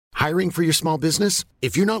Hiring for your small business?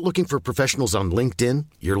 If you're not looking for professionals on LinkedIn,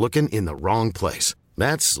 you're looking in the wrong place.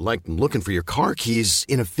 That's like looking for your car keys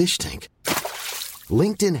in a fish tank.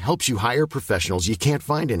 LinkedIn helps you hire professionals you can't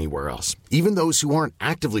find anywhere else, even those who aren't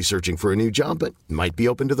actively searching for a new job but might be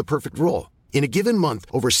open to the perfect role. In a given month,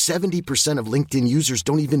 over 70% of LinkedIn users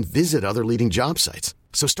don't even visit other leading job sites.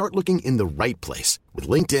 So start looking in the right place. With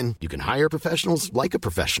LinkedIn, you can hire professionals like a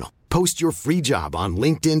professional. Post your free job on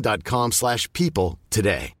linkedin.com/people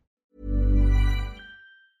today.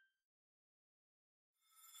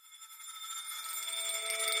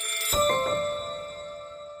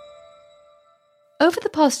 Over the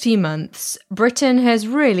past few months, Britain has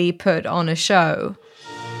really put on a show.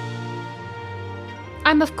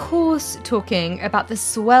 I'm of course talking about the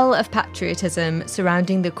swell of patriotism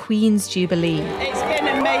surrounding the Queen's Jubilee. It's been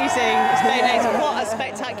amazing. It's been amazing. What a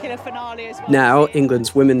spectacular finale as well. Now,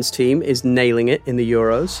 England's women's team is nailing it in the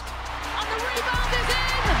Euros.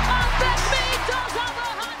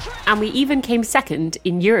 And we even came second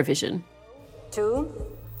in Eurovision. To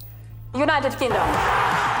United Kingdom.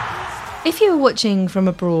 If you were watching from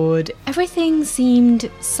abroad, everything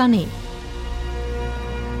seemed sunny.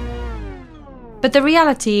 But the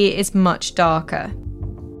reality is much darker.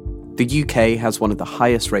 The UK has one of the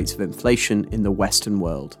highest rates of inflation in the Western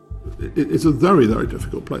world. It's a very, very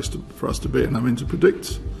difficult place for us to be in. I mean, to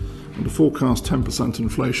predict and to forecast 10%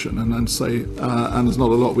 inflation and then say, and there's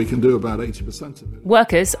not a lot we can do about 80% of it.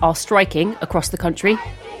 Workers are striking across the country.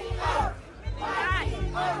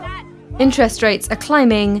 Interest rates are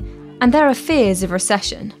climbing, and there are fears of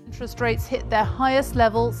recession. Interest rates hit their highest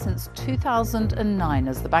level since 2009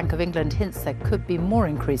 as the Bank of England hints there could be more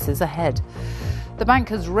increases ahead. The bank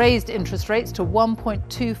has raised interest rates to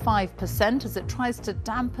 1.25% as it tries to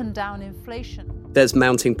dampen down inflation. There's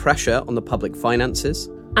mounting pressure on the public finances.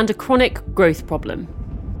 And a chronic growth problem.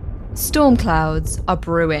 Storm clouds are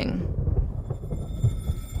brewing.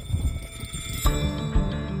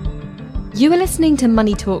 You are listening to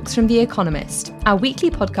Money Talks from The Economist, our weekly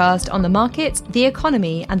podcast on the markets, the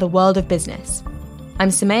economy, and the world of business. I'm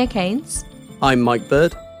Soumaya Keynes. I'm Mike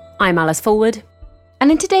Bird. I'm Alice Fulwood.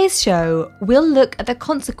 And in today's show, we'll look at the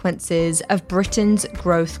consequences of Britain's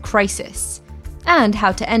growth crisis and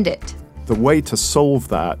how to end it. The way to solve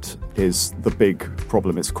that is the big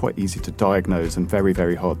problem. It's quite easy to diagnose and very,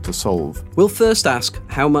 very hard to solve. We'll first ask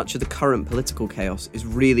how much of the current political chaos is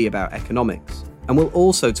really about economics. And we'll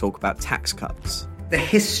also talk about tax cuts. The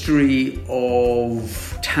history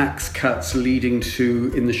of tax cuts leading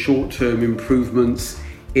to, in the short term, improvements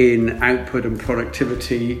in output and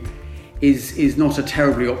productivity is not a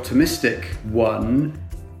terribly optimistic one.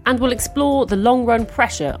 And we'll explore the long-run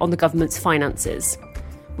pressure on the government's finances,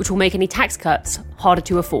 which will make any tax cuts harder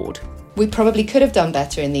to afford. We probably could have done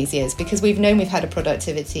better in these years because we've known we've had a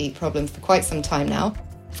productivity problem for quite some time now.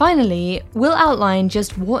 Finally, we'll outline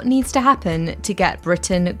just what needs to happen to get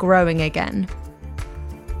Britain growing again.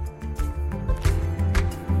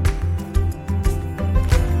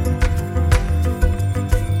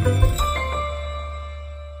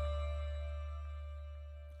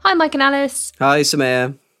 Hi, Mike and Alice. Hi,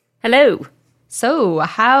 Soumaya. Hello. So,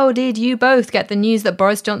 how did you both get the news that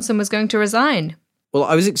Boris Johnson was going to resign? Well,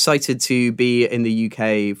 I was excited to be in the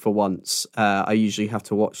UK for once. I usually have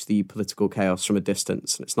to watch the political chaos from a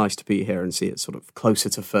distance, and it's nice to be here and see it sort of closer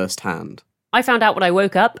to first hand. I found out when I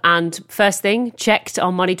woke up and first thing, checked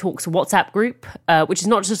our Money Talks WhatsApp group, which is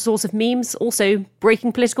not just a source of memes, also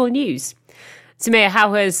breaking political news. Soumaya,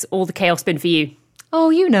 how has all the chaos been for you? Oh,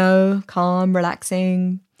 you know, calm,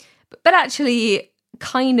 relaxing, but actually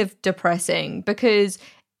kind of depressing because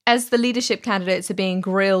as the leadership candidates are being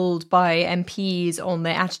grilled by MPs on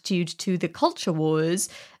their attitude to the culture wars,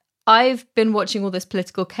 I've been watching all this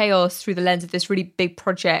political chaos through the lens of this really big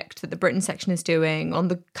project that the Britain section is doing on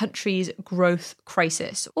the country's growth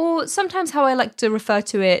crisis, or sometimes how I like to refer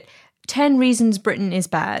to it, 10 reasons Britain is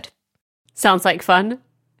bad. Sounds like fun.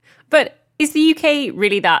 But is the UK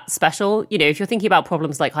really that special? You know, if you're thinking about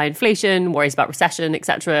problems like high inflation, worries about recession,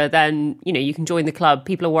 etc., then, you know, you can join the club.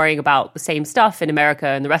 People are worrying about the same stuff in America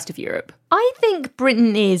and the rest of Europe. I think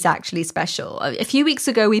Britain is actually special. A few weeks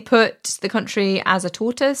ago, we put the country as a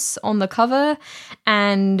tortoise on the cover,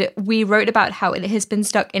 and we wrote about how it has been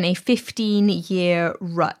stuck in a 15-year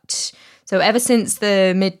rut. So ever since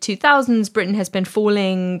the mid-2000s, Britain has been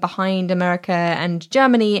falling behind America and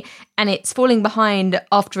Germany, and it's falling behind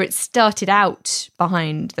after it started out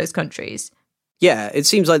behind those countries. Yeah, it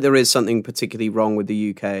seems like there is something particularly wrong with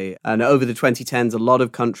the UK. And over the 2010s, a lot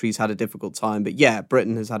of countries had a difficult time. But yeah,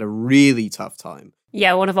 Britain has had a really tough time.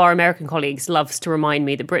 Yeah, one of our American colleagues loves to remind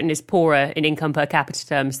me that Britain is poorer in income per capita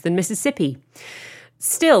terms than Mississippi.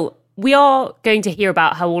 Still, we are going to hear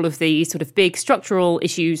about how all of the sort of big structural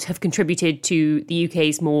issues have contributed to the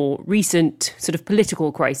UK's more recent sort of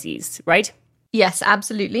political crises, right? Yes,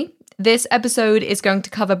 absolutely. This episode is going to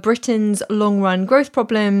cover Britain's long-run growth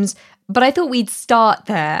problems, but I thought we'd start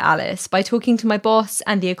there, Alice, by talking to my boss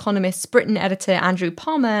and The Economist's Britain editor, Andrew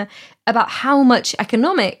Palmer, about how much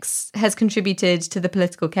economics has contributed to the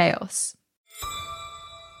political chaos.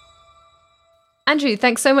 Andrew,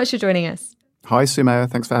 thanks so much for joining us. Hi, Sumaya.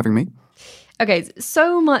 Thanks for having me. Okay,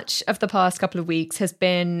 so much of the past couple of weeks has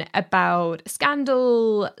been about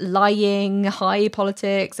scandal, lying, high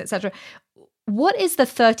politics, etc. What is the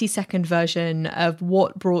 30-second version of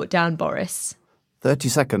what brought down Boris? 30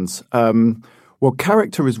 seconds. Well,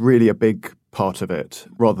 character is really a big part of it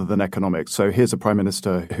rather than economics. So here's a prime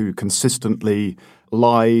minister who consistently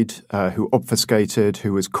lied, who obfuscated,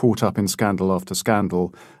 who was caught up in scandal after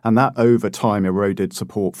scandal. And that over time eroded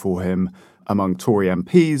support for him among Tory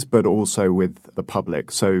MPs, but also with the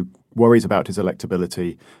public. So worries about his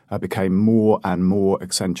electability became more and more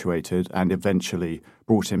accentuated and eventually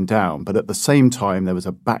brought him down. But at the same time, there was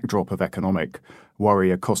a backdrop of economic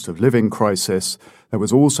worry, a cost of living crisis that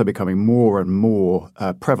was also becoming more and more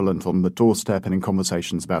prevalent on the doorstep and in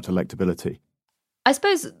conversations about electability. I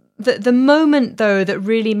suppose the moment, though, that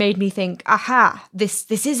really made me think, aha, this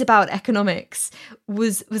is about economics,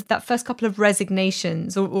 was that first couple of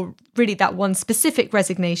resignations, or really that one specific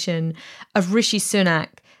resignation of Rishi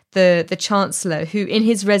Sunak, the Chancellor, who in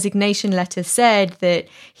his resignation letter said that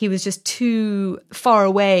he was just too far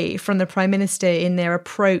away from the Prime Minister in their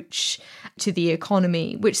approach to the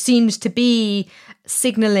economy, which seemed to be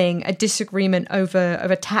signalling a disagreement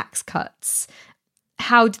over tax cuts.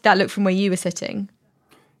 How did that look from where you were sitting?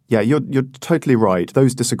 Yeah, you're totally right.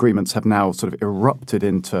 Those disagreements have now sort of erupted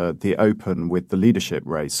into the open with the leadership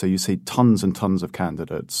race. So you see tons and tons of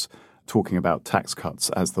candidates talking about tax cuts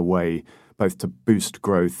as the way both to boost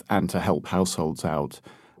growth and to help households out,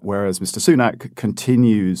 whereas Mr. Sunak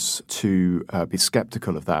continues to be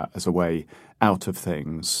sceptical of that as a way out of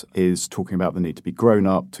things, is talking about the need to be grown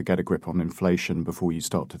up, to get a grip on inflation before you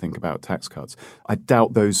start to think about tax cuts. I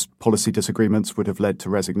doubt those policy disagreements would have led to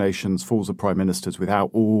resignations, falls of prime ministers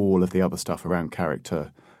without all of the other stuff around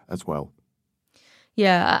character as well.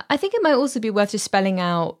 Yeah, I think it might also be worth just spelling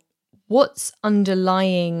out what's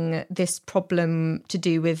underlying this problem to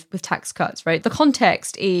do with tax cuts, right? The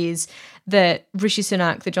context is that Rishi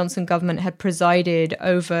Sunak, the Johnson government, had presided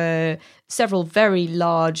over several very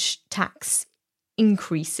large tax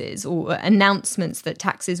increases or announcements that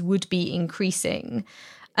taxes would be increasing.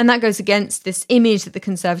 And that goes against this image that the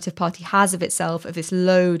Conservative Party has of itself, of this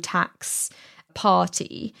low tax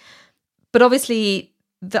party. But obviously,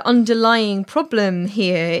 the underlying problem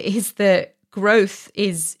here is that growth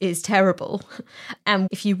is terrible. And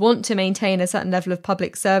if you want to maintain a certain level of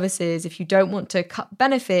public services, if you don't want to cut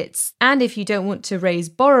benefits, and if you don't want to raise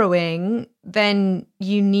borrowing, then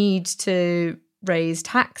you need to raise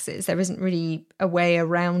taxes. There isn't really a way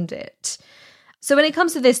around it. So when it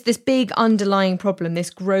comes to this big underlying problem, this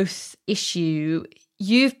growth issue,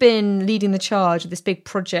 you've been leading the charge of this big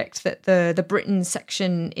project that the Britain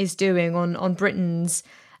section is doing on Britain's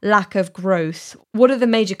lack of growth. What are the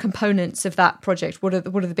major components of that project? What are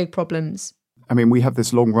the big problems? I mean, we have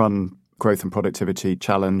this long-run growth and productivity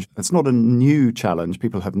challenge. It's not a new challenge.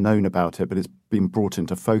 People have known about it, but it's been brought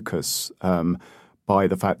into focus by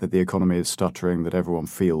the fact that the economy is stuttering, that everyone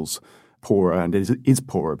feels poorer and is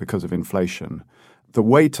poorer because of inflation. The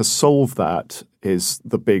way to solve that is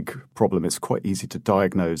the big problem. It's quite easy to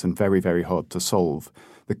diagnose and very, very hard to solve.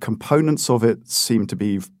 The components of it seem to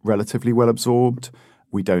be relatively well absorbed.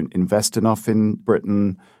 We don't invest enough in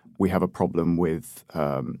Britain. We have a problem with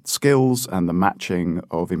skills and the matching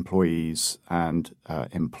of employees and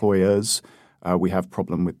employers. We have a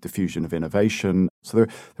problem with diffusion of innovation. So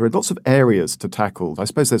there are lots of areas to tackle. I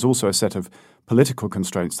suppose there's also a set of political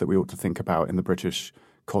constraints that we ought to think about in the British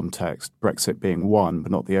context, Brexit being one,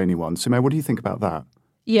 but not the only one. Sumaya, what do you think about that?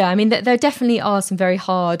 Yeah, I mean, there definitely are some very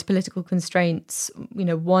hard political constraints. You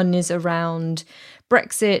know, one is around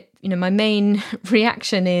Brexit. You know, my main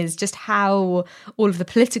reaction is just how all of the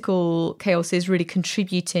political chaos is really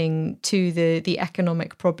contributing to the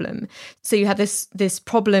economic problem. So you had this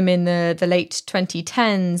problem in the late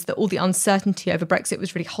 2010s that all the uncertainty over Brexit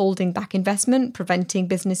was really holding back investment, preventing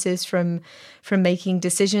businesses from making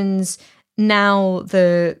decisions. now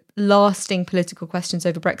the lasting political questions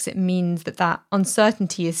over Brexit means that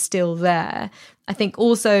uncertainty is still there. I think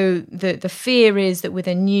also the fear is that with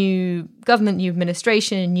a new government, new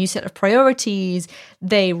administration, a new set of priorities,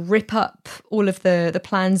 they rip up all of the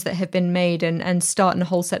plans that have been made and start in a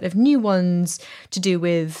whole set of new ones to do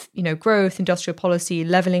with, growth, industrial policy,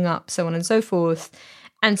 levelling up, so on and so forth.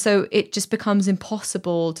 And so it just becomes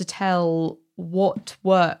impossible to tell what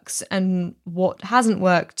works and what hasn't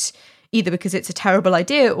worked, either because it's a terrible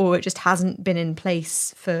idea or it just hasn't been in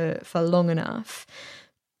place for long enough.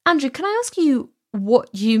 Andrew, can I ask you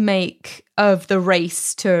what you make of the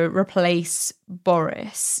race to replace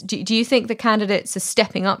Boris? Do you think the candidates are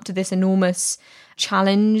stepping up to this enormous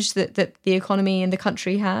challenge that the economy and the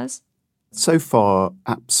country has? So far,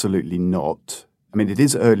 absolutely not. I mean, it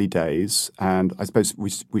is early days, and I suppose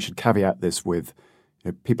we should caveat this with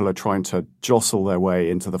people are trying to jostle their way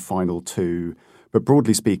into the final two. But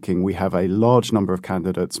broadly speaking, we have a large number of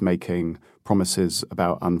candidates making promises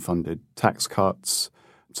about unfunded tax cuts,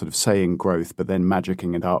 sort of saying growth, but then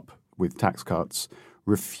magicking it up with tax cuts,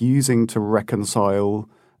 refusing to reconcile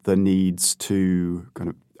the needs to kind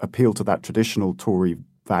of appeal to that traditional Tory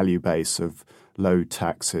value base of low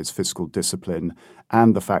taxes, fiscal discipline,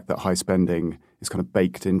 and the fact that high spending is kind of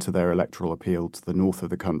baked into their electoral appeal to the north of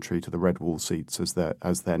the country, to the red wall seats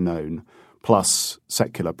as they're known, plus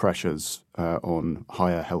secular pressures on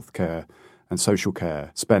higher healthcare and social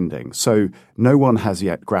care spending. So no one has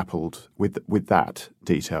yet grappled with that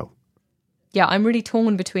detail. Yeah, I'm really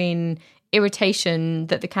torn between irritation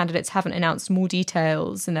that the candidates haven't announced more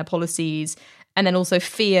details in their policies, and then also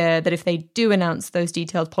fear that if they do announce those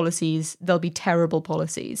detailed policies, they'll be terrible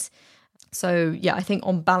policies. So yeah, I think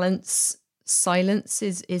on balance, silence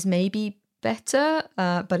is maybe better,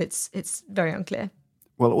 but it's very unclear.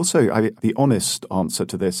 Well, also, the honest answer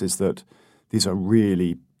to this is that these are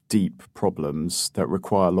really deep problems that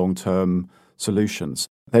require long-term solutions.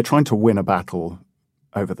 They're trying to win a battle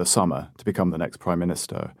over the summer to become the next prime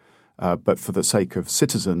minister. But for the sake of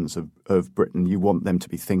citizens of Britain, you want them to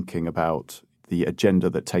be thinking about the agenda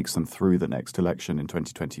that takes them through the next election in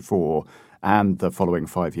 2024 and the following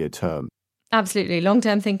 5-year term. Absolutely.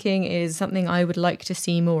 Long-term thinking is something I would like to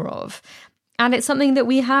see more of. And it's something that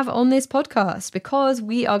we have on this podcast because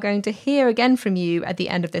we are going to hear again from you at the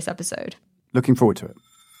end of this episode. Looking forward to it.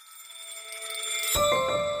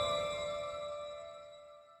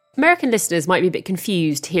 American listeners might be a bit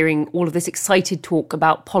confused hearing all of this excited talk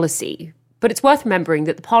about policy, but it's worth remembering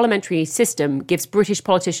that the parliamentary system gives British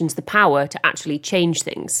politicians the power to actually change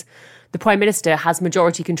things. The Prime Minister has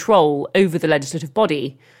majority control over the legislative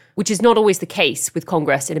body, which is not always the case with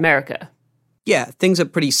Congress in America. Yeah, things are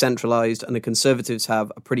pretty centralised and the Conservatives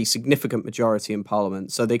have a pretty significant majority in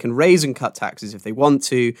Parliament. So they can raise and cut taxes if they want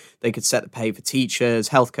to. They could set the pay for teachers,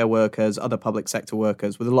 healthcare workers, other public sector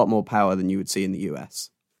workers with a lot more power than you would see in the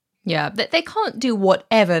US. Yeah, they can't do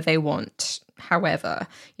whatever they want. However,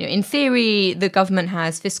 in theory, the government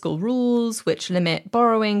has fiscal rules which limit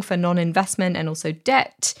borrowing for non-investment and also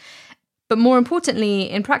debt. But more importantly,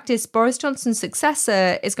 in practice, Boris Johnson's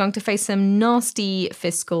successor is going to face some nasty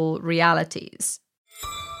fiscal realities.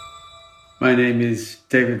 My name is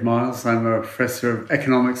David Miles. I'm a professor of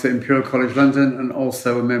economics at Imperial College London and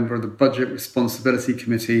also a member of the Budget Responsibility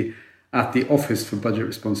Committee at the Office for Budget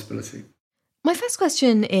Responsibility. My first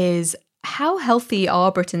question is, how healthy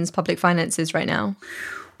are Britain's public finances right now?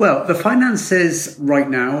 Well, the finances right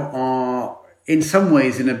now are in some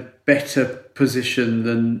ways in a better position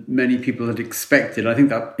than many people had expected. I think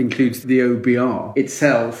that includes the OBR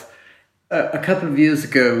itself. A couple of years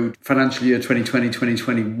ago, financial year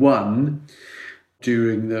 2020-2021,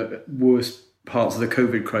 during the worst parts of the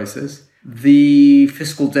COVID crisis, the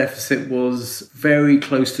fiscal deficit was very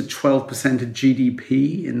close to 12% of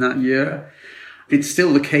GDP in that year. It's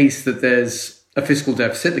still the case that there's a fiscal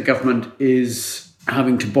deficit. The government is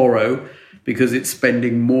having to borrow because it's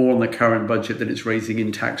spending more on the current budget than it's raising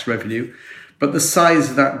in tax revenue. But the size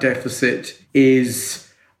of that deficit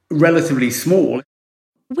is relatively small.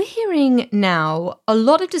 We're hearing now a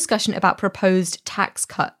lot of discussion about proposed tax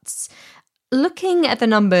cuts. Looking at the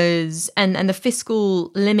numbers and the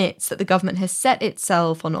fiscal limits that the government has set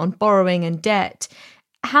itself on borrowing and debt,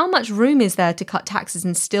 how much room is there to cut taxes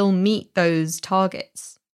and still meet those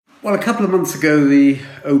targets? Well, a couple of months ago, the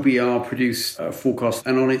OBR produced a forecast,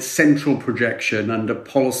 and on its central projection, under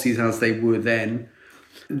policies as they were then,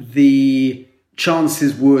 the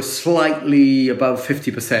chances were slightly above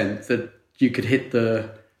 50% that you could hit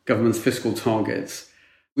the government's fiscal targets,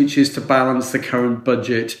 which is to balance the current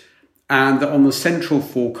budget. And on the central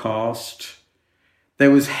forecast,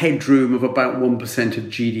 there was headroom of about 1% of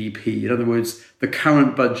GDP. In other words, the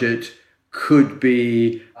current budget could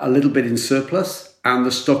be a little bit in surplus, and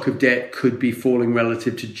the stock of debt could be falling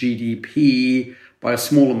relative to GDP by a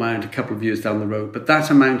small amount a couple of years down the road. But that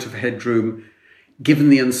amount of headroom, given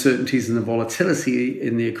the uncertainties and the volatility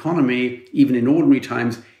in the economy, even in ordinary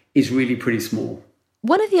times, is really pretty small.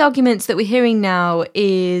 One of the arguments that we're hearing now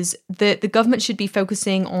is that the government should be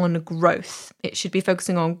focusing on growth. It should be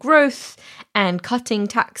focusing on growth, and cutting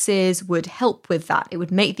taxes would help with that. It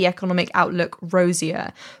would make the economic outlook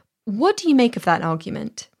rosier. What do you make of that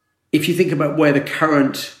argument? If you think about where the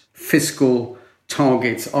current fiscal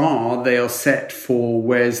targets are, they are set for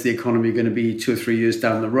where's the economy going to be 2 or 3 years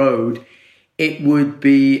down the road. It would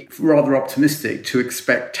be rather optimistic to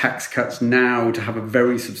expect tax cuts now to have a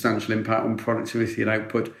very substantial impact on productivity and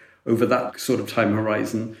output over that sort of time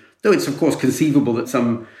horizon. Though it's, of course, conceivable that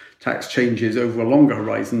some tax changes over a longer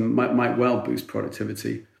horizon might well boost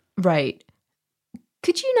productivity. Right.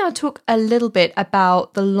 Could you now talk a little bit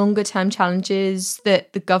about the longer term challenges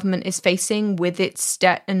that the government is facing with its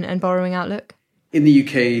debt and borrowing outlook? In the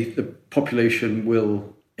UK, the population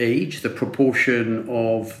will age. The proportion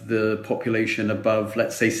of the population above,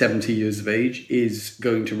 let's say, 70 years of age is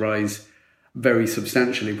going to rise very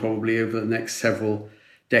substantially, probably over the next several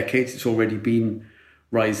decades. It's already been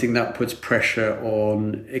rising. That puts pressure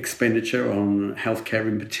on expenditure, on healthcare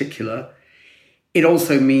in particular. It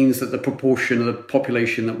also means that the proportion of the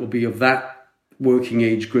population that will be of that working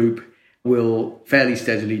age group will fairly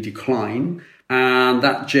steadily decline. And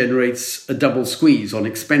that generates a double squeeze on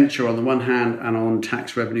expenditure on the one hand and on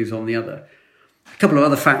tax revenues on the other. A couple of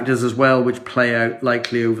other factors as well, which play out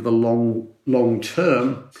likely over the long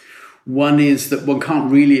term. One is that one can't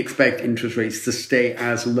really expect interest rates to stay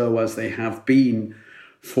as low as they have been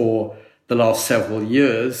for the last several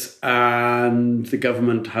years. And the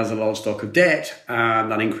government has a large stock of debt, and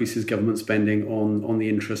that increases government spending on the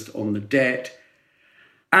interest on the debt.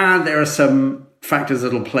 And there are some factors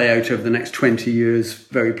that will play out over the next 20 years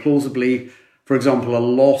very plausibly. For example, a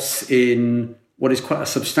loss in what is quite a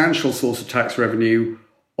substantial source of tax revenue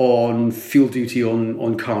on fuel duty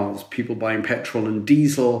on cars, people buying petrol and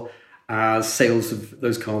diesel as sales of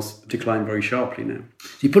those cars decline very sharply now.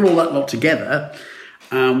 So you put all that lot together,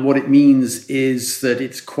 what it means is that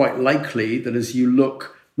it's quite likely that as you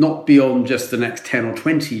look not beyond just the next 10 or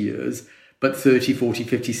 20 years, but 30, 40,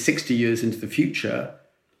 50, 60 years into the future,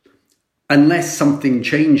 unless something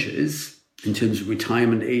changes in terms of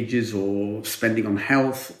retirement ages or spending on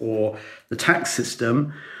health or the tax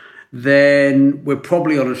system, then we're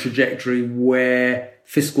probably on a trajectory where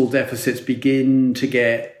fiscal deficits begin to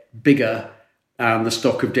get bigger and the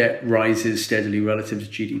stock of debt rises steadily relative to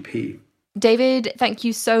GDP. David, thank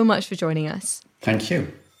you so much for joining us. Thank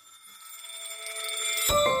you.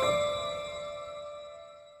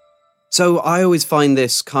 So I always find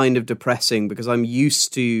this kind of depressing because I'm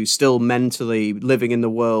used to still mentally living in the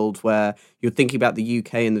world where you're thinking about the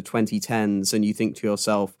UK in the 2010s and you think to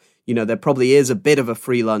yourself, you know, there probably is a bit of a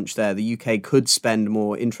free lunch there. The UK could spend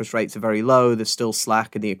more. Interest rates are very low. There's still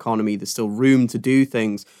slack in the economy. There's still room to do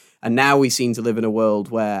things. And now we seem to live in a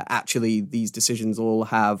world where actually these decisions all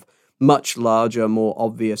have much larger, more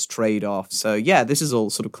obvious trade-offs. So yeah, this is all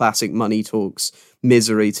sort of classic money talks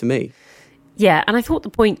misery to me. Yeah, and I thought the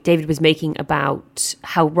point David was making about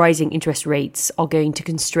how rising interest rates are going to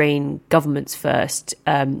constrain governments first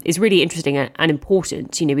is really interesting and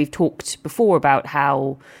important. You know, we've talked before about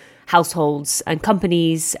how households and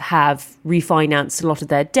companies have refinanced a lot of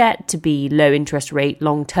their debt to be low interest rate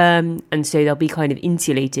long term, and so they'll be kind of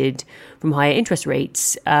insulated from higher interest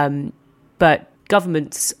rates. But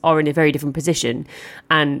governments are in a very different position.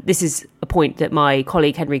 And this is a point that my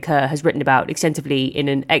colleague Henry Kerr has written about extensively in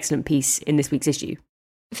an excellent piece in this week's issue.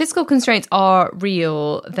 Fiscal constraints are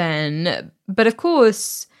real then, but of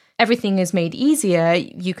course, everything is made easier.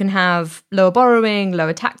 You can have lower borrowing,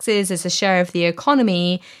 lower taxes as a share of the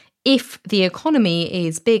economy if the economy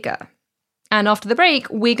is bigger. And after the break,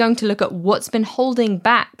 we're going to look at what's been holding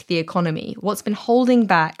back the economy, what's been holding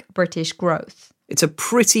back British growth. It's a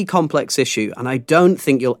pretty complex issue, and I don't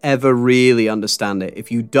think you'll ever really understand it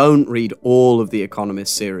if you don't read all of the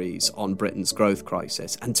Economist series on Britain's growth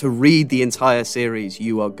crisis. And to read the entire series,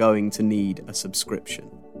 you are going to need a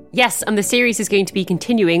subscription. Yes, and the series is going to be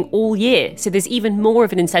continuing all year, so there's even more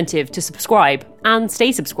of an incentive to subscribe and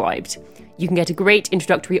stay subscribed. You can get a great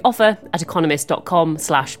introductory offer at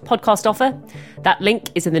economist.com/podcast offer. That link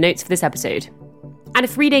is in the notes for this episode. And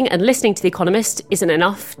if reading and listening to The Economist isn't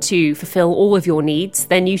enough to fulfill all of your needs,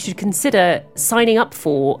 then you should consider signing up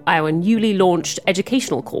for our newly launched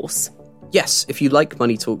educational course. Yes, if you like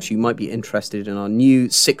Money Talks, you might be interested in our new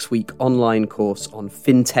 6-week online course on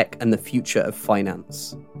fintech and the future of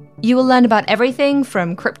finance. You will learn about everything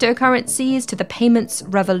from cryptocurrencies to the payments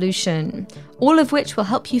revolution, all of which will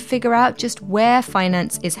help you figure out just where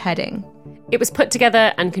finance is heading. It was put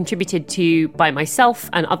together and contributed to by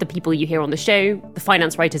myself and other people you hear on the show, the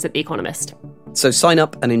finance writers at The Economist. So sign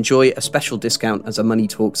up and enjoy a special discount as a Money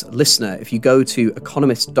Talks listener if you go to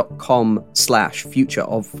economist.com/future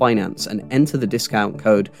of finance and enter the discount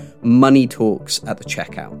code MONEYTALKS at the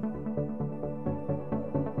checkout.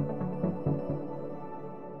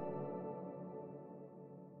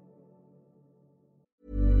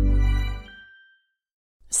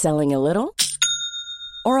 Selling a little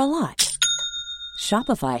or a lot?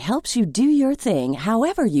 Shopify helps you do your thing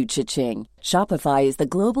however you cha-ching. Shopify is the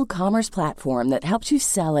global commerce platform that helps you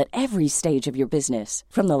sell at every stage of your business.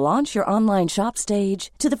 From the launch your online shop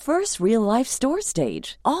stage to the first real-life store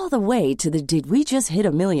stage, all the way to the did we just hit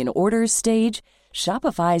a million orders stage.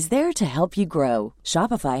 Shopify is there to help you grow.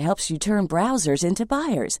 Shopify helps you turn browsers into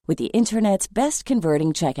buyers with the internet's best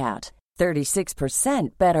converting checkout. 36%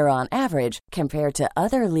 better on average compared to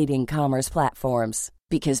other leading commerce platforms.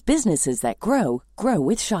 Because businesses that grow, grow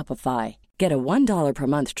with Shopify. Get a $1 per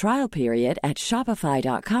month trial period at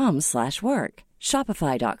shopify.com/work.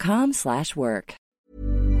 Shopify.com/work.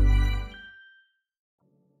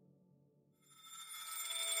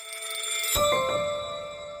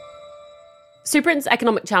 So Britain's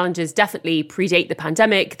economic challenges definitely predate the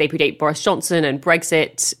pandemic. They predate Boris Johnson and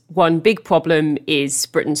Brexit. One big problem is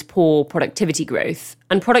Britain's poor productivity growth.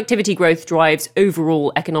 And productivity growth drives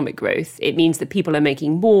overall economic growth. It means that people are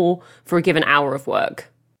making more for a given hour of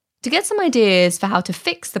work. To get some ideas for how to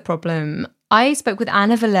fix the problem, I spoke with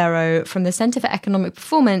Anna Valero from the Centre for Economic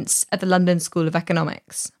Performance at the London School of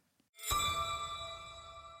Economics.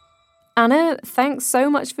 Anna, thanks so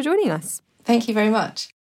much for joining us. Thank you very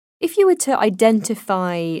much. If you were to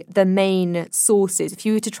identify the main sources, if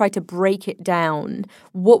you were to try to break it down,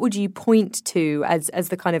 what would you point to as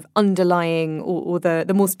the kind of underlying or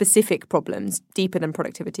the more specific problems deeper than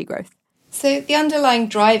productivity growth? So the underlying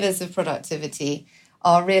drivers of productivity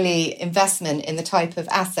are really investment in the type of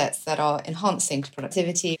assets that are enhancing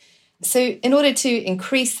productivity. So in order to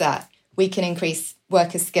increase that, we can increase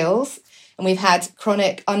worker skills. And we've had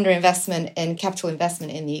chronic underinvestment in capital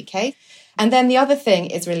investment in the UK. And then the other thing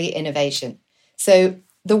is really innovation. So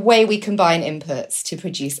the way we combine inputs to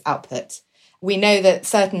produce output. We know that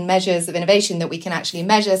certain measures of innovation that we can actually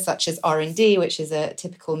measure, such as R&D, which is a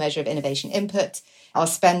typical measure of innovation input, our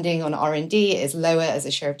spending on R&D is lower as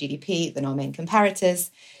a share of GDP than our main comparators.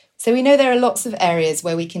 So we know there are lots of areas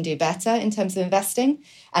where we can do better in terms of investing.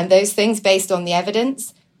 And those things, based on the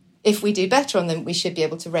evidence, if we do better on them, we should be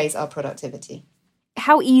able to raise our productivity.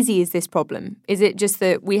 How easy is this problem? Is it just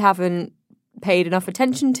that we haven't paid enough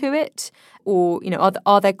attention to it? Or,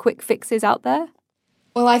 are there quick fixes out there?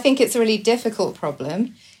 Well, I think it's a really difficult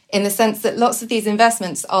problem in the sense that lots of these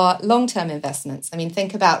investments are long-term investments. I mean,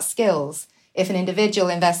 think about skills. If an individual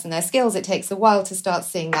invests in their skills, it takes a while to start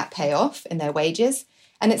seeing that pay off in their wages.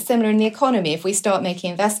 And it's similar in the economy. If we start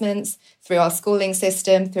making investments through our schooling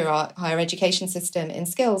system, through our higher education system in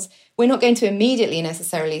skills, we're not going to immediately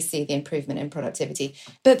necessarily see the improvement in productivity.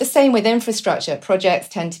 But the same with infrastructure. Projects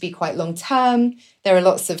tend to be quite long-term. There are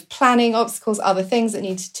lots of planning obstacles, other things that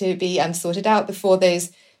need to be sorted out before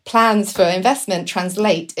those plans for investment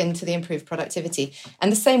translate into the improved productivity.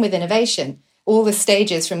 And the same with innovation. All the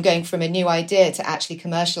stages from going from a new idea to actually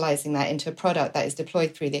commercializing that into a product that is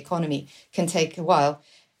deployed through the economy can take a while.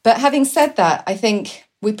 But having said that, I think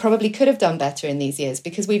we probably could have done better in these years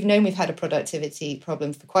because we've known we've had a productivity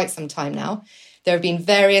problem for quite some time now. There have been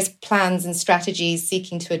various plans and strategies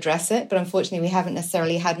seeking to address it, but unfortunately we haven't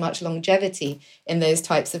necessarily had much longevity in those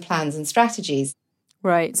types of plans and strategies.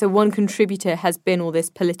 Right. So one contributor has been all this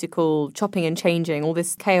political chopping and changing. All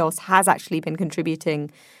this chaos has actually been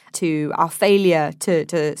contributing to our failure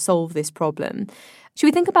to solve this problem. Should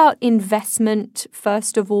we think about investment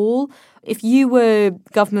first of all? If you were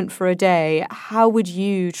government for a day, how would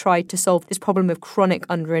you try to solve this problem of chronic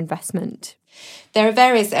underinvestment? There are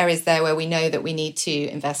various areas there where we know that we need to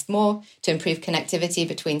invest more to improve connectivity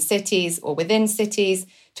between cities or within cities,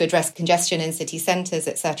 to address congestion in city centres,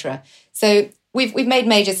 etc. So we've made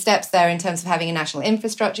major steps there in terms of having a National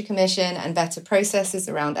Infrastructure Commission and better processes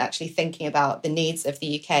around actually thinking about the needs of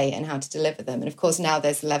the UK and how to deliver them. And of course, now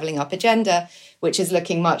there's the Levelling Up agenda, which is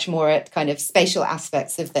looking much more at kind of spatial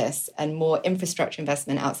aspects of this and more infrastructure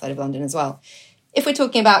investment outside of London as well. If we're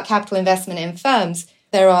talking about capital investment in firms,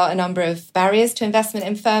 there are a number of barriers to investment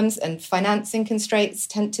in firms, and financing constraints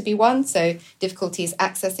tend to be one. So difficulties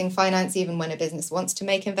accessing finance even when a business wants to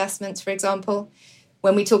make investments, for example.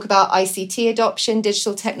 When we talk about ICT adoption,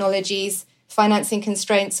 digital technologies, financing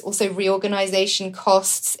constraints, also reorganisation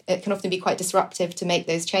costs. It can often be quite disruptive to make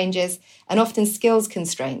those changes, and often skills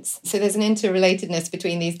constraints. So there's an interrelatedness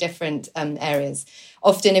between these different areas.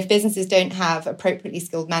 Often, if businesses don't have appropriately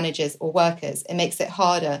skilled managers or workers, it makes it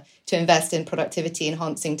harder to invest in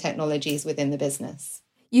productivity-enhancing technologies within the business.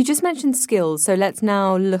 You just mentioned skills, so let's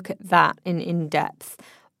now look at that in depth.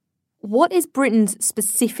 What is Britain's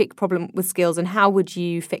specific problem with skills, and how would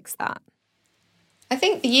you fix that? I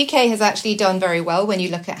think the UK has actually done very well when you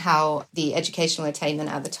look at how the educational attainment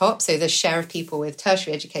at the top, so the share of people with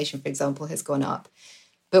tertiary education, for example, has gone up.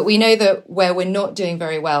 But we know that where we're not doing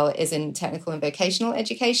very well is in technical and vocational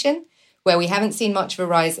education, where we haven't seen much of a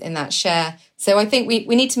rise in that share. So I think we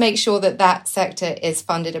need to make sure that that sector is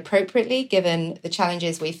funded appropriately, given the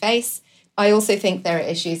challenges we face. I also think there are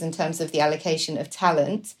issues in terms of the allocation of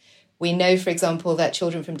talent. We know, for example, that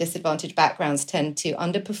children from disadvantaged backgrounds tend to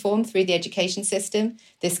underperform through the education system.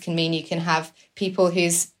 This can mean you can have people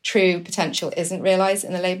whose true potential isn't realised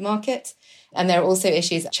in the labour market. And there are also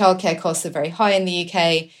issues. Childcare costs are very high in the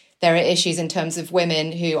UK. There are issues in terms of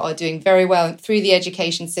women who are doing very well through the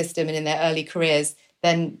education system and in their early careers,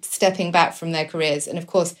 then stepping back from their careers. And of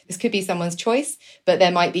course, this could be someone's choice, but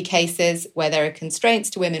there might be cases where there are constraints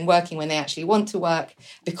to women working when they actually want to work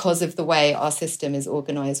because of the way our system is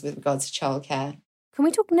organised with regards to childcare. Can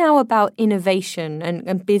we talk now about innovation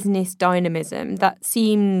and business dynamism? That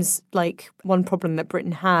seems like one problem that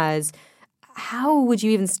Britain has. How would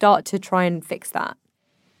you even start to try and fix that?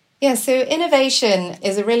 Yeah, so innovation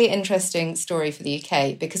is a really interesting story for the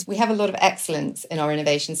UK because we have a lot of excellence in our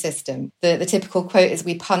innovation system. The typical quote is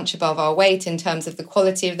we punch above our weight in terms of the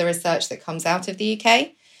quality of the research that comes out of the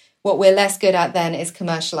UK. What we're less good at then is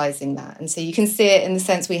commercialising that. And so you can see it in the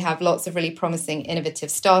sense we have lots of really promising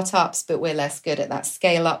innovative startups, but we're less good at that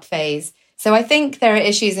scale-up phase. So I think there are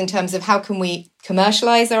issues in terms of how can we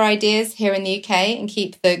commercialise our ideas here in the UK and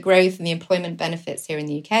keep the growth and the employment benefits here in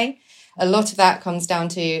the UK. A lot of that comes down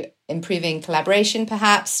to improving collaboration,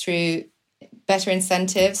 perhaps through better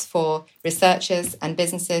incentives for researchers and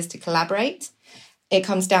businesses to collaborate. It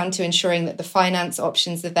comes down to ensuring that the finance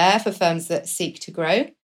options are there for firms that seek to grow.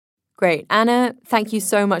 Great. Anna, thank you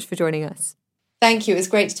so much for joining us. Thank you. It was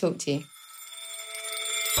great to talk to you.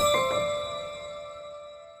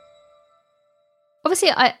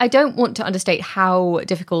 Obviously, I don't want to understate how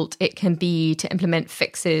difficult it can be to implement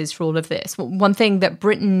fixes for all of this. One thing that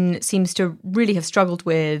Britain seems to really have struggled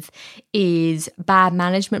with is bad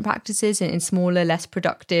management practices in smaller, less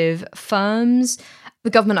productive firms.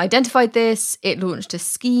 The government identified this. It launched a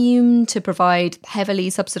scheme to provide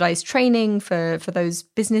heavily subsidised training for those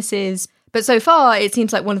businesses. But so far, it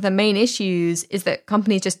seems like one of the main issues is that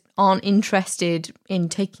companies just aren't interested in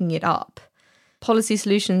taking it up. Policy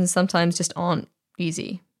solutions sometimes just aren't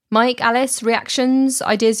easy. Mike, Alice, reactions,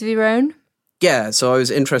 ideas of your own? Yeah, so I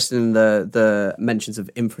was interested in the mentions of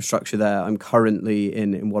infrastructure there. I'm currently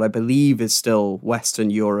in what I believe is still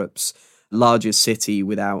Western Europe's largest city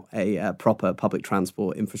without a proper public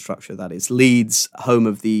transport infrastructure. That is Leeds, home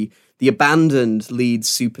of the abandoned Leeds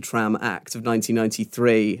Supertram Act of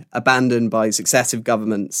 1993, abandoned by successive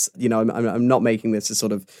governments. You know, I'm not making this a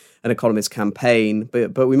sort of an economist campaign,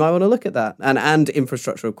 but we might want to look at that. And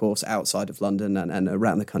infrastructure, of course, outside of London and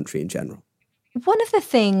around the country in general. One of the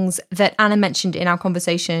things that Anna mentioned in our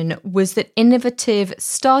conversation was that innovative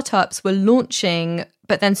startups were launching,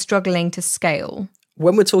 but then struggling to scale.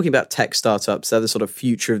 When we're talking about tech startups, they're the sort of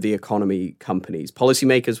future of the economy companies.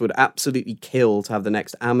 Policymakers would absolutely kill to have the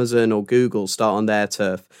next Amazon or Google start on their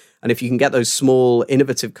turf. And if you can get those small,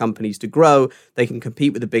 innovative companies to grow, they can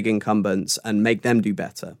compete with the big incumbents and make them do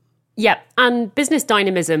better. Yeah, and business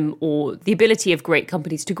dynamism, or the ability of great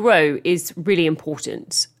companies to grow, is really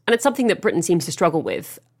important. And it's something that Britain seems to struggle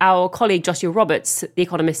with. Our colleague Joshua Roberts, the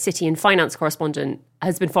Economist City and Finance correspondent,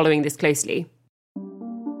 has been following this closely.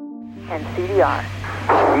 And CDR.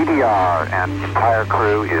 CDR and entire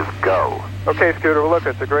crew is go. Okay, Scooter, look,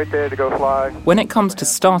 it's a great day to go fly. When it comes to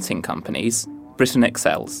starting companies, Britain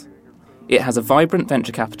excels. It has a vibrant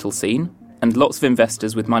venture capital scene and lots of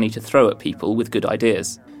investors with money to throw at people with good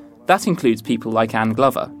ideas. That includes people like Anne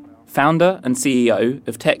Glover, founder and CEO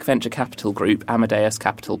of tech venture capital group Amadeus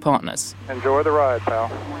Capital Partners. Enjoy the ride,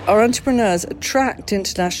 pal. Our entrepreneurs attract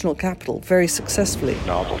international capital very successfully.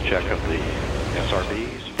 Nozzle check of the SRBs.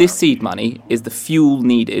 This seed money is the fuel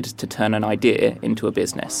needed to turn an idea into a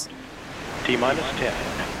business. T-minus 10.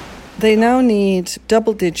 They now need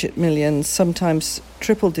double-digit millions, sometimes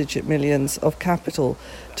triple-digit millions of capital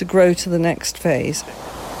to grow to the next phase. 5,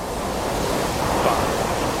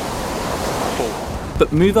 4.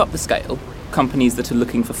 But move up the scale, companies that are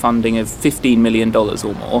looking for funding of $15 million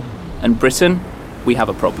or more, and Britain, we have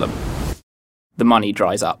a problem. the money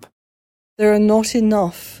dries up. There are not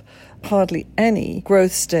enough, hardly any,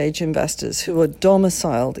 growth stage investors who are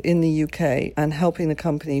domiciled in the UK and helping the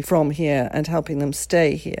company from here and helping them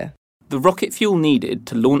stay here. The rocket fuel needed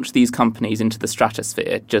to launch these companies into the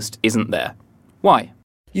stratosphere just isn't there. Why?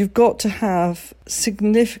 You've got to have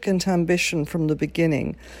significant ambition from the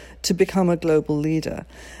beginning to become a global leader.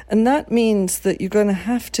 And that means that you're going to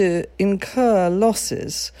have to incur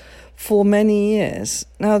losses for many years.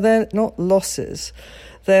 Now, they're not losses.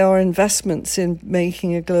 They are investments in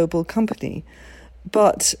making a global company.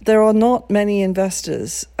 But there are not many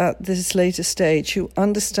investors at this later stage who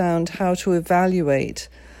understand how to evaluate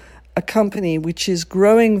a company which is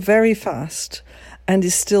growing very fast and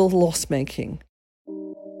is still loss-making.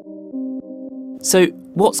 So,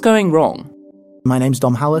 what's going wrong? My name's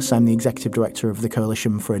Dom Hallis. I'm the Executive Director of the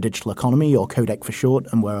Coalition for a Digital Economy, or CODEC for short,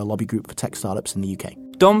 and we're a lobby group for tech startups in the UK.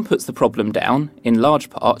 Dom puts the problem down, in large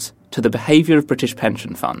part, to the behaviour of British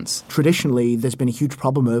pension funds. Traditionally, there's been a huge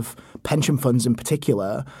problem of pension funds in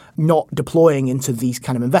particular not deploying into these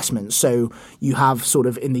kind of investments. So you have sort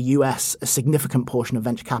of in the US, a significant portion of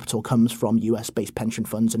venture capital comes from US-based pension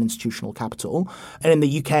funds and institutional capital. And in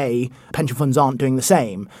the UK, pension funds aren't doing the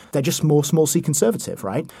same. They're just more small C conservative,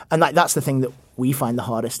 right? And that's the thing that we find the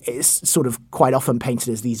hardest. It's sort of quite often painted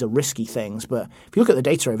as these are risky things. But if you look at the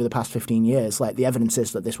data over the past 15 years, like the evidence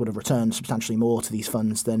is that this would have returned substantially more to these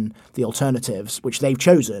funds than the alternatives, which they've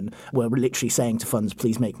chosen. We're literally saying to funds,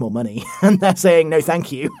 please make more money. And they're saying, no,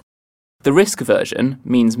 thank you. The risk aversion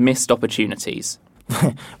means missed opportunities.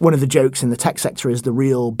 One of the jokes in the tech sector is the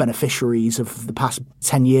real beneficiaries of the past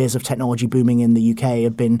 10 years of technology booming in the UK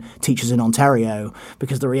have been teachers in Ontario,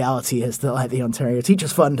 because the reality is that the Ontario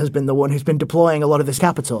Teachers Fund has been the one who's been deploying a lot of this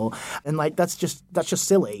capital. And that's just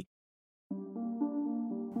silly.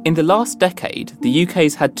 In the last decade, the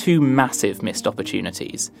UK's had two massive missed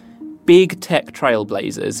opportunities. Big tech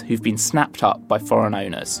trailblazers who've been snapped up by foreign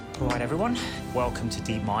owners. All right, everyone, welcome to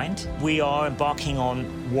DeepMind. We are embarking on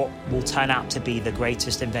what will turn out to be the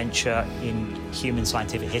greatest adventure in human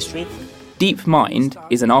scientific history. DeepMind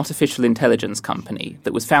is an artificial intelligence company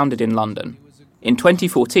that was founded in London. In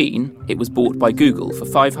 2014, it was bought by Google for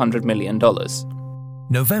 $500 million.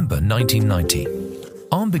 November 1990.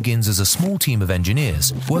 Arm begins as a small team of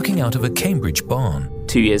engineers working out of a Cambridge barn.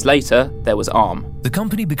 2 years later, there was Arm. The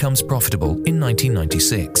company becomes profitable in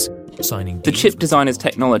 1996, signing... The chip designer's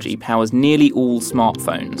technology powers nearly all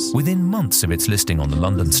smartphones. Within months of its listing on the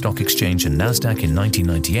London Stock Exchange and Nasdaq in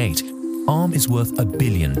 1998, Arm is worth $1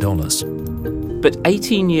 billion. But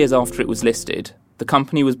 18 years after it was listed, the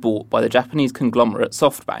company was bought by the Japanese conglomerate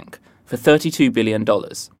SoftBank for $32 billion.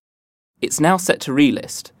 It's now set to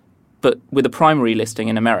relist, but with a primary listing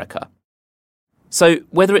in America. So,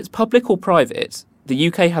 whether it's public or private, the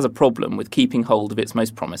UK has a problem with keeping hold of its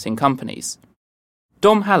most promising companies.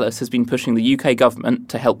 Dom Hallis has been pushing the UK government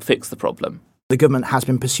to help fix the problem. The government has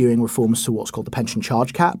been pursuing reforms to what's called the pension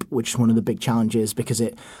charge cap, which is one of the big challenges because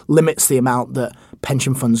it limits the amount that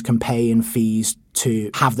pension funds can pay in fees to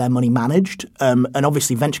have their money managed. And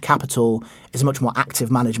obviously venture capital is a much more active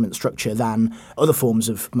management structure than other forms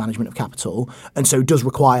of management of capital, and so does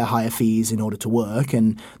require higher fees in order to work.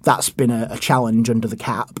 And that's been a challenge under the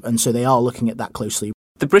cap, and so they are looking at that closely.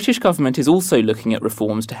 The British government is also looking at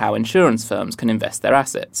reforms to how insurance firms can invest their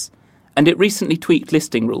assets. And it recently tweaked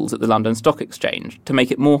listing rules at the London Stock Exchange to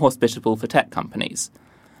make it more hospitable for tech companies.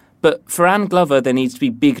 But for Anne Glover, there needs to be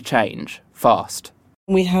big change, fast.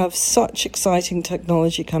 We have such exciting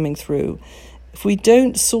technology coming through. If we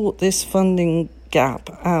don't sort this funding gap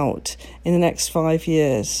out in the next 5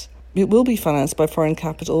 years, it will be financed by foreign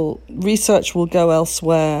capital, research will go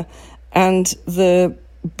elsewhere, and the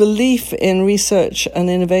belief in research and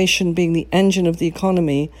innovation being the engine of the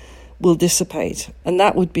economy will dissipate, and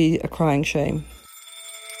that would be a crying shame.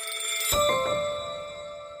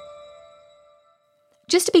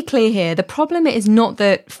 Just to be clear here, the problem is not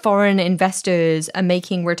that foreign investors are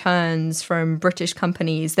making returns from British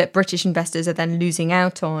companies that British investors are then losing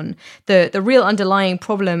out on. The real underlying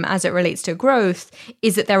problem as it relates to growth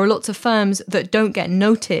is that there are lots of firms that don't get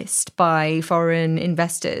noticed by foreign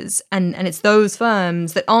investors. And it's those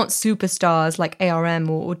firms that aren't superstars like ARM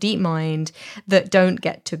or DeepMind that don't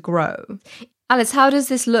get to grow. Alice, how does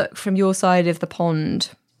this look from your side of the pond?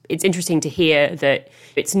 It's interesting to hear that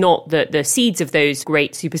it's not that the seeds of those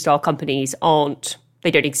great superstar companies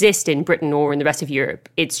they don't exist in Britain or in the rest of Europe.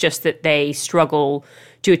 It's just that they struggle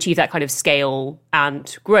to achieve that kind of scale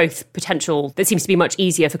and growth potential that seems to be much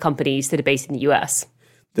easier for companies that are based in the US.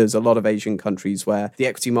 There's a lot of Asian countries where the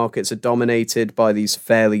equity markets are dominated by these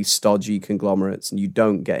fairly stodgy conglomerates and you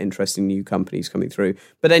don't get interesting new companies coming through.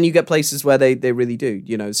 But then you get places where they really do.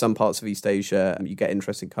 You know, some parts of East Asia, you get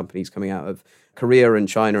interesting companies coming out of Korea and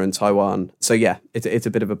China and Taiwan. So yeah, it's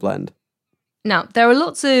a bit of a blend. Now, there are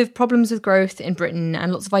lots of problems with growth in Britain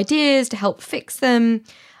and lots of ideas to help fix them.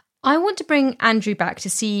 I want to bring Andrew back to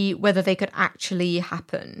see whether they could actually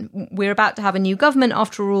happen. We're about to have a new government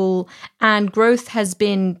after all, and growth has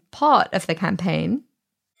been part of the campaign.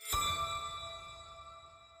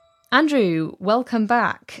 Andrew, welcome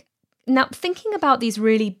back. Now, thinking about these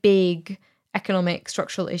really big economic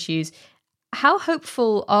structural issues, how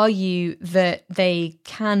hopeful are you that they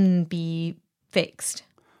can be fixed?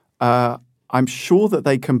 I'm sure that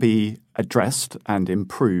they can be addressed and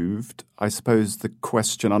improved. I suppose the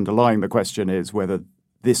question underlying the question is whether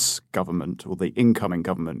this government or the incoming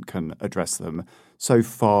government can address them. So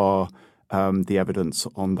far, the evidence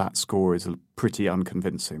on that score is pretty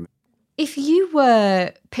unconvincing. If you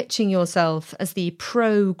were pitching yourself as the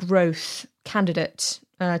pro-growth candidate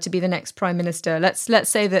to be the next prime minister, let's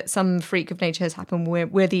say that some freak of nature has happened.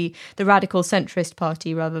 We're the radical centrist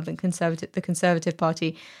party rather than the Conservative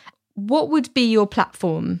Party. What would be your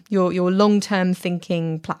platform, your long-term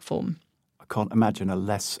thinking platform? I can't imagine a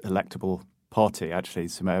less electable party, actually,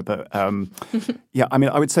 Sumaya. But yeah, I mean,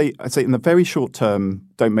 I'd say in the very short term,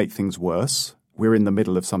 don't make things worse. We're in the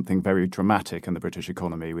middle of something very dramatic in the British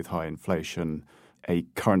economy with high inflation, a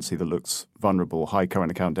currency that looks vulnerable, high current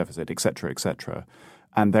account deficit, et cetera, et cetera.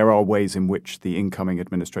 And there are ways in which the incoming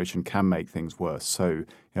administration can make things worse. So,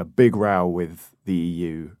 big row with the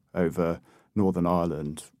EU over Northern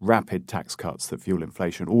Ireland, rapid tax cuts that fuel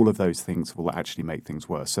inflation, all of those things will actually make things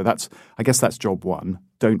worse. So I guess that's job one.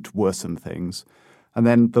 Don't worsen things. And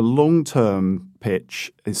then the long-term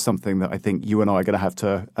pitch is something that I think you and I are going to have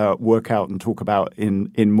to work out and talk about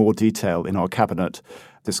in more detail in our cabinet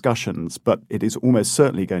discussions. But it is almost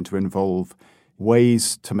certainly going to involve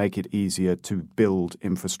ways to make it easier to build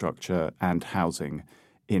infrastructure and housing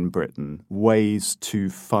in Britain, ways to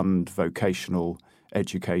fund vocational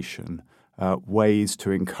education, ways to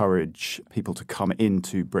encourage people to come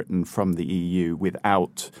into Britain from the EU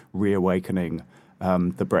without reawakening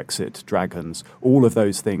the Brexit dragons. All of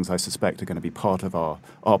those things, I suspect, are going to be part of our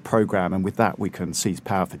programme, and with that we can seize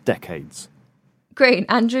power for decades. Great.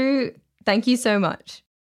 Andrew, thank you so much.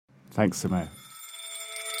 Thanks, Sumaya.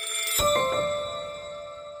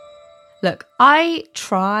 Look, I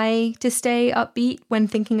try to stay upbeat when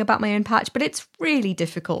thinking about my own patch, but it's really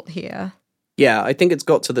difficult here. Yeah, I think it's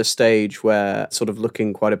got to the stage where sort of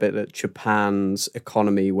looking quite a bit at Japan's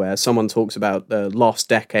economy, where someone talks about the lost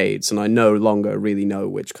decades, and I no longer really know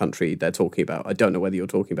which country they're talking about. I don't know whether you're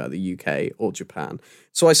talking about the UK or Japan.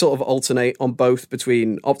 So I sort of alternate on both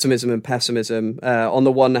between optimism and pessimism. On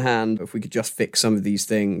the one hand, if we could just fix some of these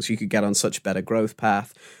things, you could get on such a better growth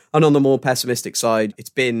path. And on the more pessimistic side, it's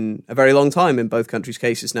been a very long time in both countries'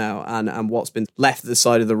 cases now, and what's been left at the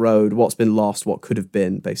side of the road, what's been lost, what could have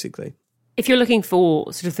been, basically. If you're looking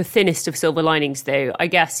for sort of the thinnest of silver linings, though, I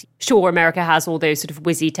guess, sure, America has all those sort of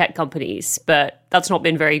whizzy tech companies, but that's not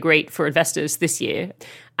been very great for investors this year.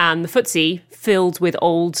 And the FTSE, filled with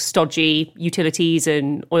old, stodgy utilities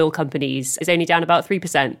and oil companies, is only down about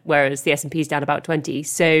 3%, whereas the S&P is down about 20%.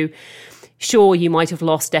 So sure, you might have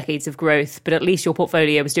lost decades of growth, but at least your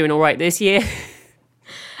portfolio was doing all right this year.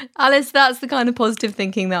 Alice, that's the kind of positive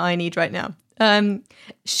thinking that I need right now.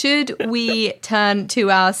 Should we turn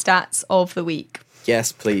to our stats of the week?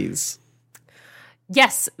 Yes, please.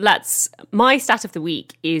 Yes, let's. My stat of the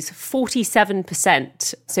week is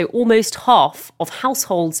 47%. So almost half of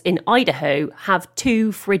households in Idaho have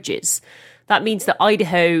 2 fridges. That means that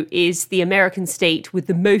Idaho is the American state with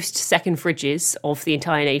the most second fridges of the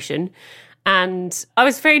entire nation. And I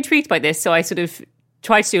was very intrigued by this, so I sort of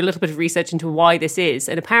tried to do a little bit of research into why this is.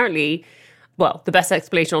 And apparently, well, the best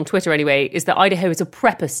explanation on Twitter anyway, is that Idaho is a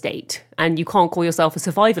prepper state, and you can't call yourself a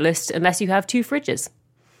survivalist unless you have 2 fridges.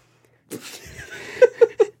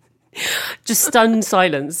 Just stunned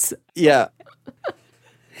silence. Yeah.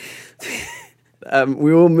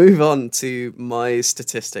 We will move on to my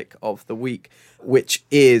statistic of the week, which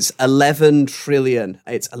is 11 trillion.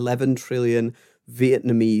 It's 11 trillion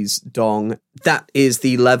Vietnamese dong. That is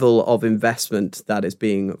the level of investment that is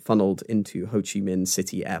being funneled into Ho Chi Minh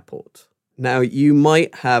City Airport. Now, you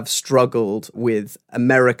might have struggled with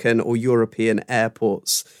American or European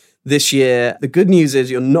airports this year. The good news is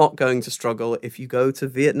you're not going to struggle if you go to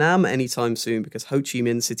Vietnam anytime soon, because Ho Chi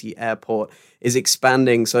Minh City Airport is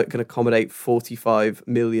expanding so it can accommodate 45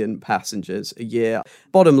 million passengers a year.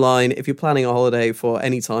 Bottom line, if you're planning a holiday for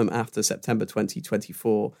any time after September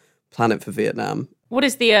 2024, plan it for Vietnam. What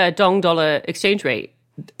is the dong dollar exchange rate?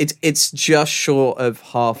 It's just short of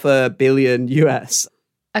 $500 million US.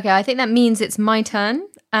 Okay, I think that means it's my turn.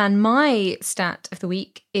 And my stat of the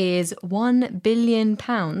week is £1 billion,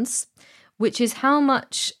 which is how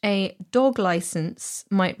much a dog license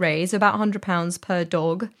might raise, about £100 per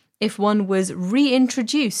dog, if one was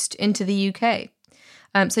reintroduced into the UK.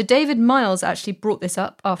 So David Miles actually brought this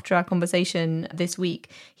up after our conversation this week.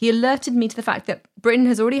 He alerted me to the fact that Britain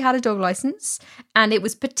has already had a dog licence, and it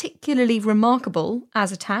was particularly remarkable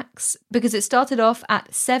as a tax because it started off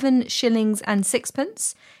at 7 shillings and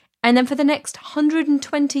sixpence, and then for the next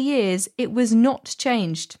 120 years, it was not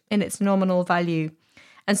changed in its nominal value.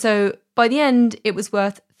 And so by the end, it was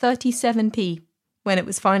worth 37p when it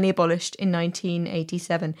was finally abolished in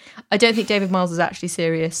 1987. I don't think David Miles was actually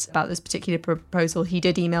serious about this particular proposal. He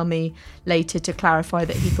did email me later to clarify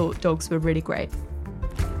that he thought dogs were really great.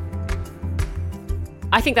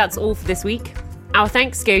 I think that's all for this week. Our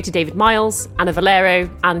thanks go to David Miles, Anna Valero,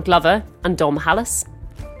 Anne Glover, and Dom Hallis.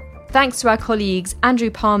 Thanks to our colleagues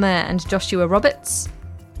Andrew Palmer and Joshua Roberts.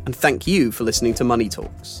 And thank you for listening to Money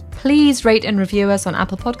Talks. Please rate and review us on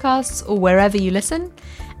Apple Podcasts or wherever you listen.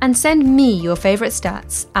 And send me your favourite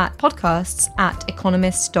stats at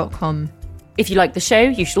podcasts@economist.com. If you like the show,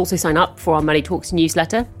 you should also sign up for our Money Talks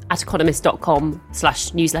newsletter at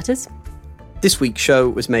economist.com/newsletters. This week's show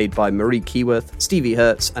was made by Marie Keyworth, Stevie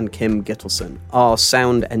Hertz, and Kim Gittleson. Our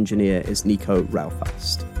sound engineer is Nico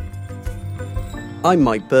Raufast. I'm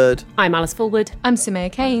Mike Bird. I'm Alice Fulwood. I'm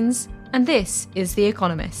Soumaya Keynes. And this is The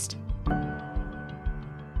Economist.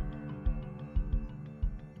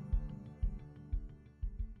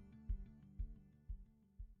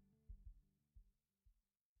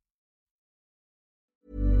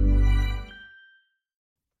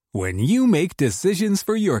 When you make decisions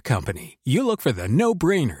for your company, you look for the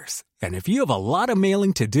no-brainers. And if you have a lot of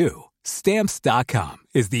mailing to do, Stamps.com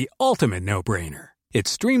is the ultimate no-brainer. It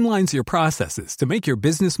streamlines your processes to make your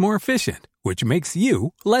business more efficient, which makes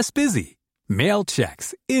you less busy. Mail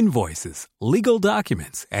checks, invoices, legal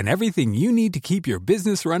documents, and everything you need to keep your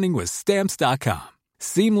business running with Stamps.com.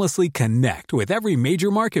 Seamlessly connect with every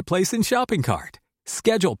major marketplace and shopping cart.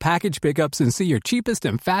 Schedule package pickups and see your cheapest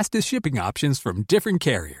and fastest shipping options from different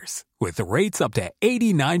carriers, with rates up to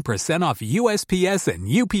 89% off USPS and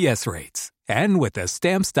UPS rates. And with the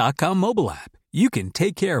Stamps.com mobile app, you can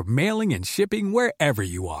take care of mailing and shipping wherever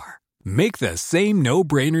you are. Make the same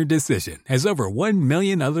no-brainer decision as over 1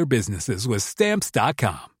 million other businesses with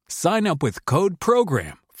Stamps.com. Sign up with code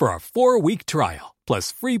PROGRAM for a 4-week trial,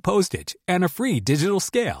 plus free postage and a free digital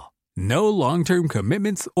scale. No long-term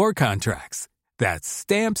commitments or contracts. That's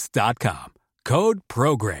Stamps.com. Code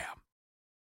PROGRAM.